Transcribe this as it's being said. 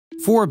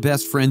Four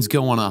best friends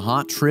go on a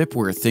hot trip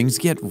where things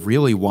get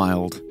really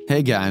wild.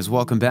 Hey guys,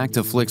 welcome back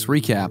to Flix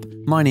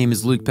Recap. My name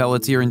is Luke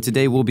Pelletier and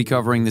today we'll be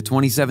covering the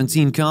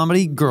 2017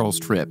 comedy Girls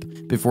Trip.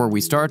 Before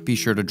we start, be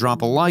sure to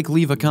drop a like,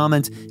 leave a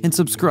comment, and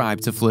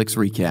subscribe to Flix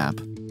Recap.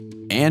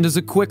 And as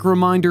a quick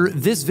reminder,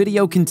 this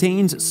video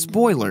contains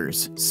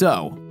spoilers,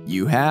 so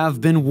you have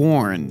been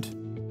warned.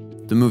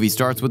 The movie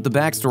starts with the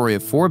backstory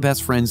of four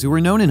best friends who were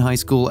known in high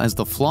school as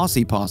the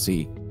Flossy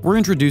Possy. We're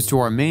introduced to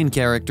our main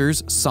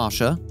characters,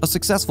 Sasha, a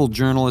successful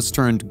journalist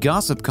turned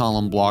gossip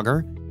column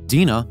blogger,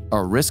 Dina,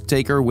 a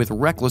risk-taker with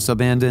reckless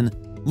abandon,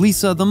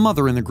 Lisa, the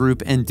mother in the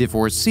group and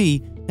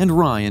divorcee, and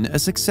Ryan, a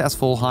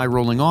successful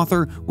high-rolling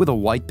author with a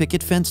white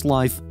picket fence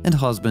life and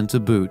husband to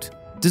boot.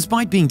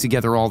 Despite being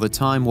together all the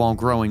time while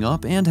growing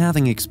up and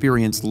having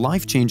experienced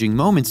life-changing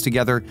moments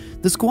together,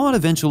 the squad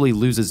eventually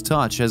loses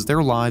touch as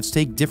their lives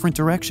take different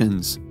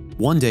directions.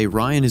 One day,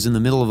 Ryan is in the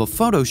middle of a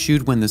photo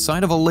shoot when the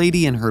sight of a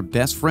lady and her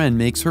best friend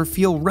makes her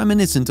feel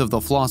reminiscent of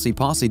the Flossy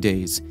Possy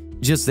days.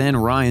 Just then,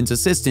 Ryan's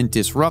assistant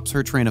disrupts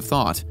her train of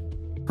thought.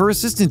 Her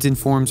assistant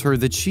informs her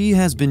that she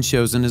has been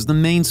chosen as the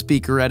main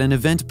speaker at an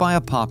event by a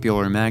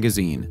popular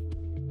magazine.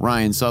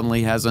 Ryan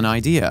suddenly has an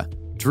idea.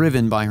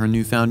 Driven by her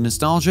newfound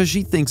nostalgia,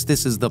 she thinks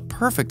this is the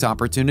perfect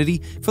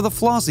opportunity for the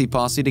Flossy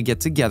Possy to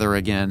get together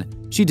again.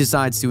 She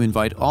decides to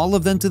invite all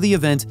of them to the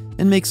event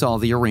and makes all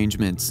the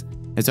arrangements.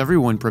 As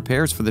everyone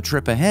prepares for the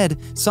trip ahead,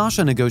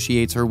 Sasha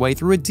negotiates her way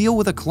through a deal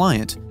with a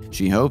client.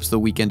 She hopes the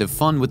weekend of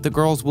fun with the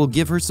girls will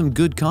give her some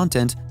good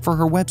content for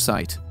her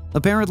website.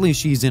 Apparently,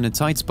 she's in a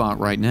tight spot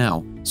right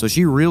now, so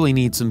she really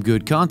needs some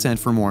good content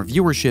for more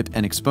viewership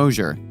and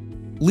exposure.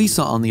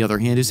 Lisa, on the other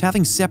hand, is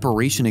having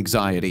separation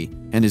anxiety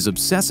and is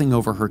obsessing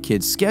over her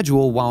kid's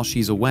schedule while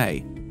she's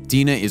away.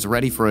 Dina is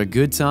ready for a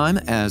good time,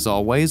 as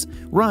always.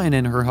 Ryan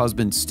and her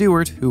husband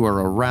Stuart, who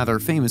are a rather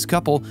famous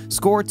couple,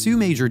 score two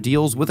major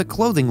deals with a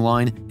clothing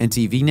line and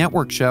TV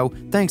network show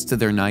thanks to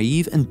their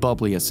naive and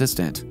bubbly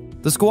assistant.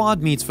 The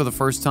squad meets for the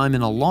first time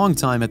in a long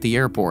time at the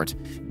airport.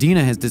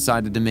 Dina has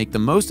decided to make the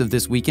most of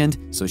this weekend,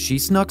 so she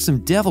snuck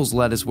some devil's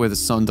lettuce where the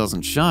sun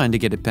doesn't shine to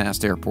get it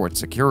past airport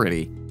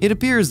security. It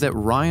appears that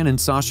Ryan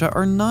and Sasha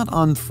are not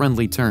on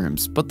friendly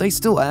terms, but they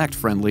still act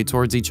friendly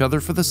towards each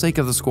other for the sake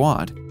of the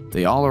squad.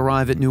 They all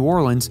arrive at New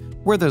Orleans,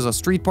 where there's a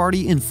street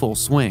party in full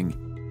swing.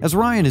 As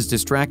Ryan is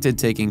distracted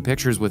taking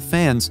pictures with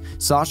fans,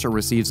 Sasha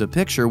receives a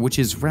picture which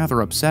is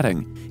rather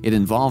upsetting. It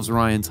involves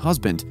Ryan's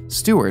husband,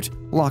 Stuart,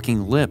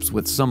 locking lips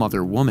with some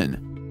other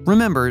woman.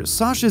 Remember,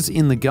 Sasha's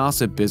in the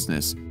gossip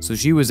business, so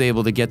she was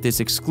able to get this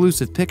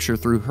exclusive picture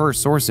through her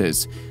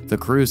sources. The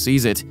crew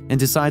sees it and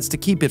decides to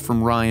keep it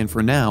from Ryan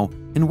for now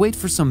and wait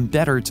for some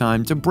better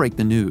time to break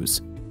the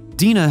news.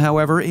 Dina,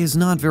 however, is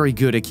not very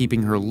good at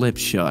keeping her lips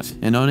shut,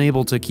 and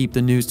unable to keep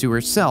the news to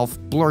herself,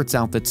 blurts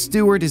out that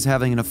Stuart is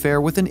having an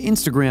affair with an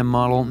Instagram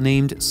model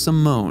named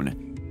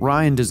Simone.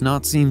 Ryan does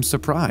not seem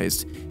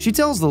surprised. She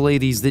tells the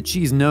ladies that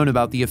she's known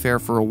about the affair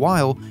for a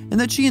while and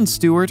that she and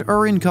Stuart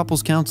are in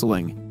couples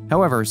counseling.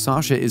 However,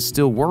 Sasha is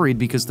still worried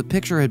because the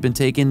picture had been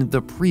taken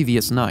the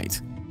previous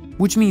night,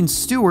 which means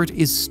Stuart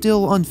is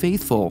still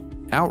unfaithful.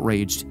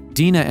 Outraged,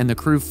 Dina and the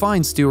crew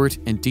find Stuart,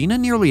 and Dina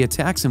nearly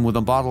attacks him with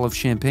a bottle of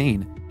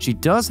champagne. She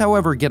does,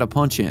 however, get a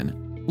punch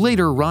in.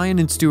 Later, Ryan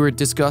and Stuart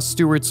discuss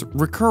Stuart's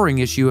recurring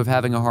issue of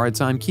having a hard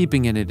time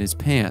keeping it in his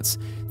pants.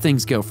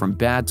 Things go from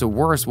bad to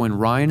worse when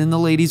Ryan and the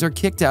ladies are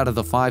kicked out of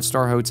the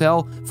five-star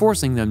hotel,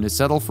 forcing them to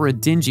settle for a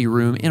dingy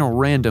room in a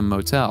random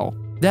motel.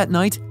 That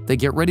night, they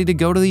get ready to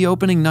go to the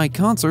opening night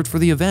concert for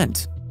the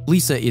event.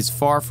 Lisa is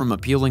far from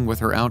appealing with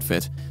her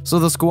outfit, so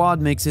the squad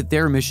makes it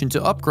their mission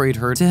to upgrade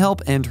her to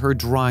help end her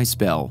dry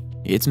spell.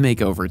 It's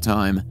makeover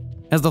time.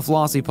 As the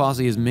Flossy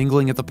Possy is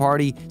mingling at the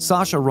party,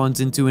 Sasha runs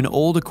into an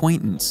old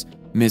acquaintance,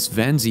 Miss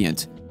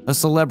Vanzient, a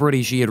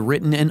celebrity she had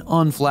written an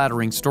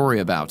unflattering story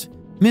about.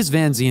 Miss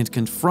Vanzient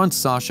confronts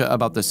Sasha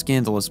about the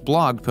scandalous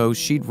blog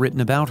post she'd written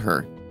about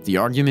her. The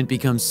argument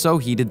becomes so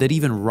heated that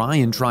even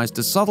Ryan tries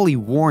to subtly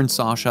warn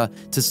Sasha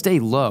to stay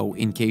low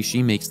in case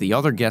she makes the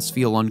other guests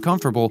feel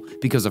uncomfortable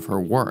because of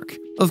her work.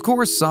 Of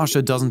course,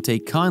 Sasha doesn't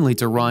take kindly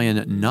to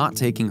Ryan not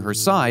taking her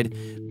side,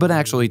 but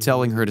actually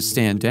telling her to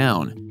stand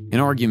down. An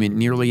argument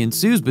nearly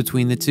ensues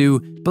between the two,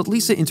 but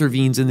Lisa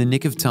intervenes in the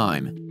nick of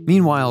time.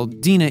 Meanwhile,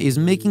 Dina is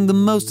making the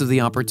most of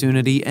the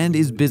opportunity and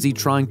is busy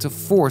trying to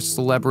force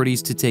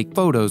celebrities to take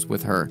photos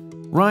with her.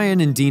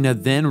 Ryan and Dina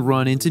then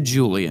run into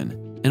Julian,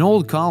 an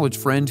old college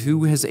friend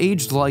who has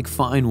aged like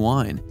fine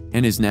wine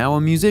and is now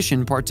a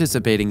musician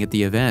participating at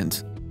the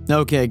event.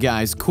 Okay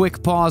guys,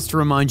 quick pause to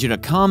remind you to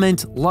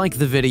comment, like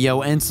the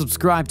video, and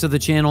subscribe to the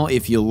channel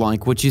if you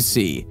like what you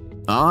see.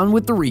 On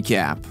with the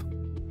recap.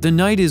 The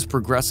night is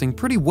progressing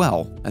pretty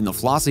well, and the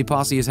Flossy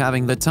Possy is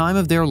having the time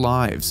of their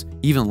lives.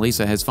 Even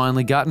Lisa has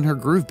finally gotten her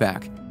groove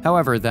back.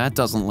 However, that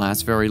doesn't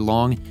last very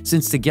long,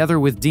 since together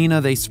with Dina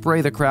they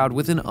spray the crowd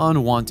with an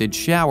unwanted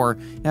shower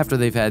after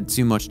they've had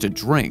too much to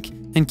drink,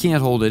 and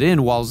can't hold it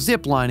in while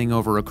ziplining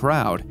over a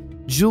crowd.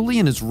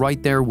 Julian is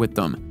right there with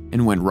them,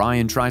 and when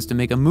Ryan tries to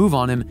make a move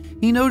on him,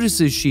 he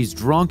notices she's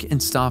drunk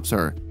and stops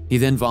her. He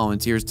then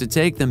volunteers to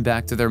take them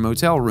back to their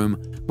motel room,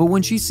 but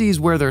when she sees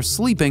where they're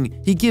sleeping,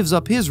 he gives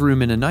up his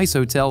room in a nice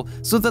hotel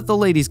so that the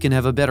ladies can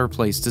have a better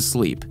place to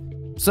sleep.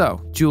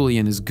 So,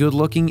 Julian is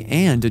good-looking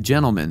and a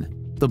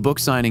gentleman. The book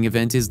signing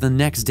event is the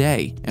next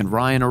day, and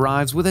Ryan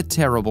arrives with a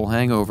terrible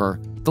hangover.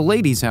 The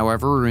ladies,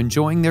 however, are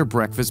enjoying their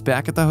breakfast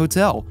back at the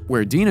hotel,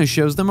 where Dina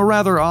shows them a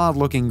rather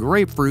odd-looking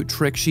grapefruit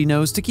trick she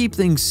knows to keep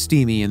things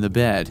steamy in the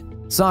bed.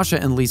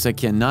 Sasha and Lisa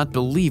cannot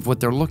believe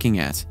what they're looking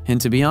at, and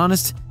to be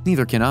honest,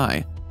 neither can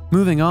I.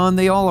 Moving on,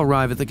 they all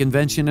arrive at the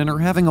convention and are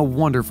having a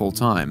wonderful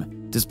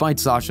time, despite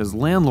Sasha's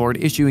landlord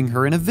issuing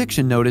her an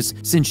eviction notice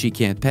since she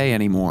can't pay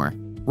anymore.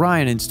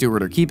 Ryan and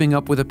Stuart are keeping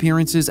up with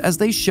appearances as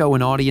they show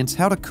an audience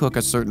how to cook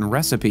a certain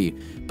recipe,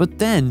 but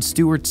then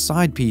Stuart's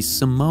side piece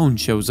Simone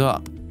shows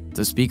up.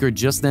 The speaker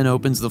just then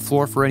opens the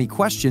floor for any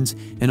questions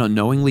and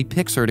unknowingly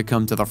picks her to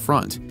come to the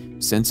front.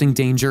 Sensing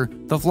danger,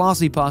 the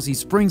Flossy Possy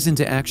springs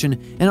into action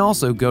and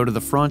also go to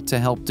the front to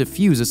help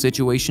defuse a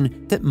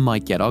situation that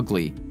might get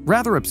ugly.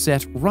 Rather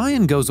upset,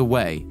 Ryan goes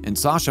away, and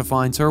Sasha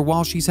finds her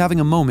while she's having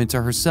a moment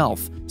to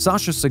herself.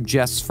 Sasha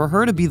suggests for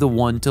her to be the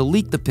one to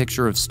leak the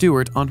picture of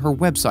Stuart on her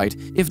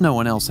website if no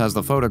one else has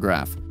the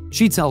photograph.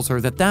 She tells her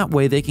that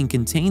way they can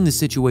contain the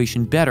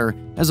situation better,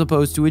 as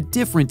opposed to a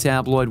different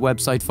tabloid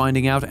website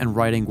finding out and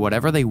writing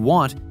whatever they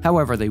want,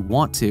 however they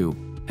want to.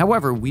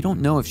 However, we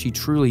don't know if she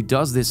truly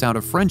does this out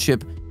of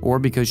friendship or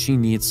because she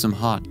needs some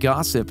hot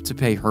gossip to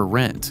pay her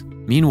rent.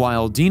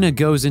 Meanwhile, Dina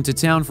goes into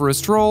town for a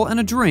stroll and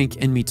a drink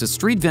and meets a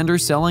street vendor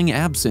selling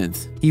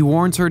absinthe. He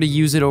warns her to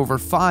use it over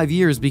 5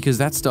 years because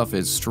that stuff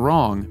is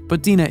strong,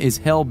 but Dina is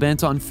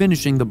hell-bent on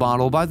finishing the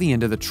bottle by the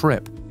end of the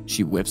trip.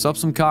 She whips up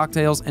some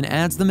cocktails and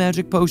adds the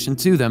magic potion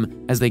to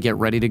them as they get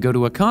ready to go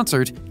to a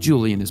concert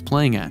Julian is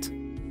playing at.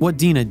 What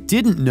Dina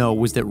didn't know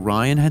was that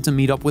Ryan had to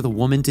meet up with a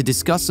woman to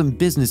discuss some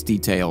business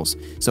details,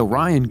 so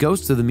Ryan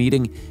goes to the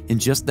meeting,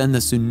 and just then the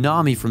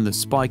tsunami from the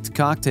spiked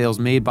cocktails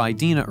made by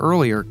Dina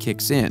earlier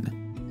kicks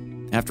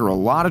in. After a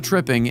lot of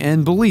tripping,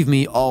 and believe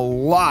me, a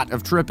lot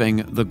of tripping,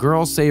 the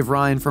girls save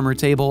Ryan from her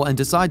table and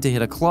decide to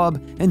hit a club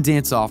and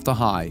dance off the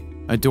high.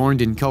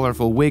 Adorned in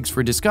colorful wigs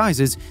for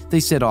disguises, they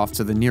set off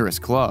to the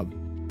nearest club.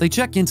 They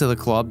check into the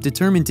club,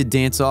 determined to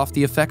dance off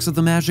the effects of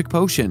the magic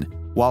potion.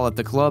 While at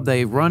the club,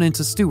 they run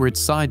into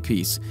Stuart's side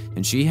piece,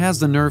 and she has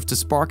the nerve to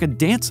spark a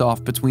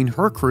dance-off between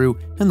her crew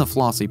and the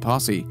Flossy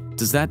Possy.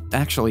 Does that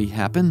actually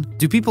happen?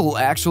 Do people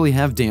actually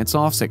have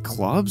dance-offs at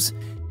clubs?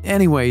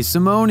 Anyway,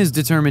 Simone is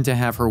determined to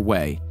have her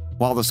way.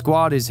 While the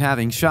squad is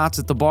having shots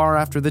at the bar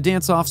after the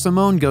dance-off,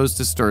 Simone goes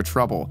to stir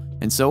trouble,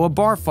 and so a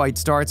bar fight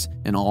starts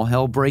and all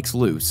hell breaks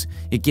loose.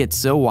 It gets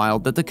so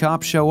wild that the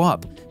cops show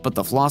up, but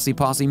the Flossy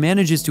Possy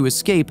manages to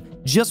escape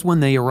just when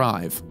they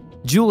arrive.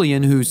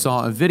 Julian, who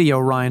saw a video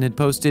Ryan had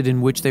posted in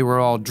which they were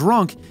all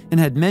drunk and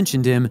had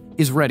mentioned him,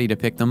 is ready to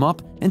pick them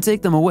up and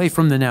take them away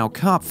from the now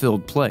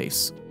cop-filled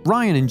place.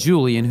 Ryan and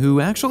Julian,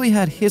 who actually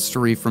had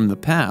history from the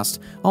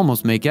past,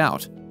 almost make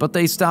out, but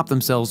they stop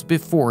themselves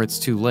before it's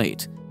too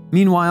late.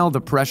 Meanwhile, the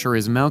pressure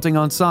is mounting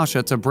on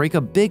Sasha to break a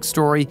big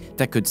story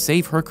that could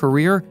save her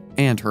career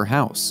and her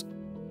house.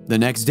 The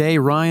next day,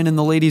 Ryan and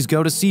the ladies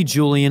go to see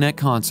Julian at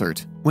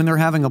concert. When they're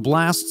having a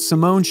blast,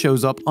 Simone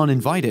shows up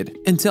uninvited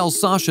and tells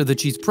Sasha that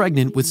she's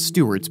pregnant with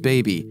Stuart's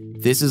baby.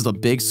 This is the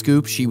big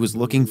scoop she was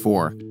looking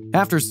for.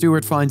 After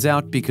Stuart finds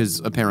out,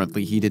 because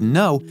apparently he didn't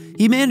know,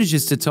 he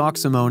manages to talk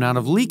Simone out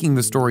of leaking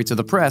the story to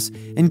the press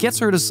and gets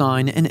her to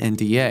sign an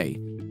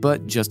NDA.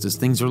 But just as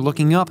things are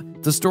looking up,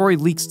 the story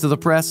leaks to the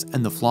press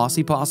and the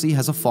Flossy Possy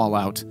has a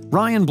fallout.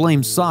 Ryan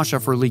blames Sasha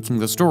for leaking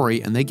the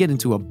story and they get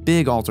into a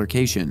big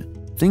altercation.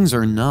 Things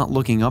are not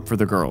looking up for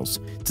the girls.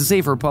 To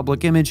save her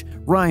public image,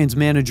 Ryan's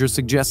manager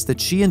suggests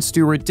that she and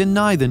Stuart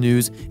deny the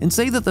news and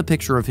say that the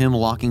picture of him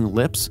locking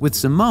lips with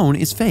Simone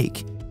is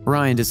fake.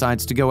 Ryan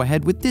decides to go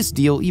ahead with this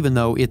deal even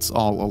though it's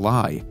all a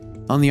lie.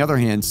 On the other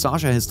hand,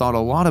 Sasha has thought a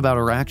lot about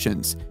her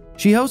actions.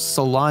 She hosts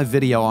a live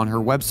video on her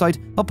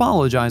website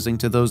apologizing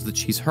to those that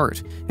she's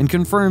hurt and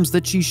confirms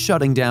that she's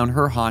shutting down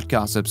her hot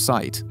gossip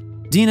site.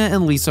 Dina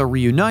and Lisa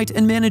reunite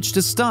and manage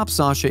to stop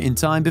Sasha in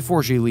time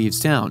before she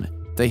leaves town.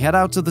 They head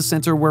out to the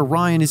center where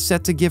Ryan is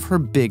set to give her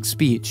big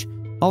speech.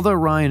 Although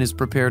Ryan has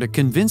prepared a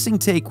convincing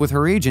take with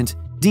her agent,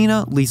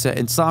 Dina, Lisa,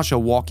 and Sasha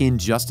walk in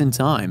just in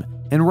time,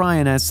 and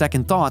Ryan has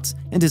second thoughts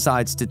and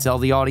decides to tell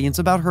the audience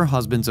about her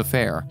husband's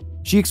affair.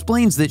 She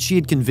explains that she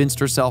had convinced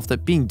herself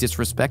that being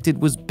disrespected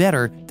was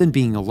better than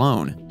being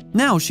alone.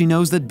 Now she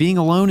knows that being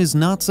alone is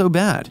not so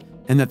bad,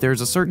 and that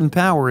there's a certain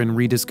power in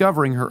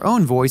rediscovering her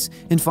own voice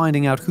and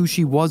finding out who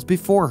she was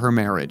before her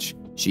marriage.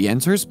 She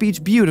ends her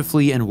speech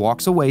beautifully and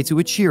walks away to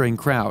a cheering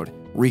crowd,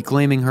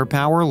 reclaiming her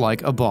power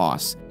like a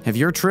boss. Have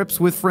your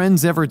trips with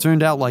friends ever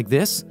turned out like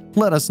this?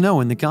 Let us know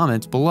in the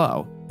comments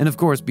below. And of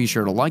course, be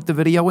sure to like the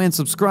video and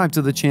subscribe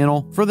to the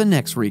channel for the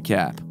next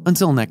recap.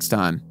 Until next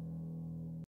time.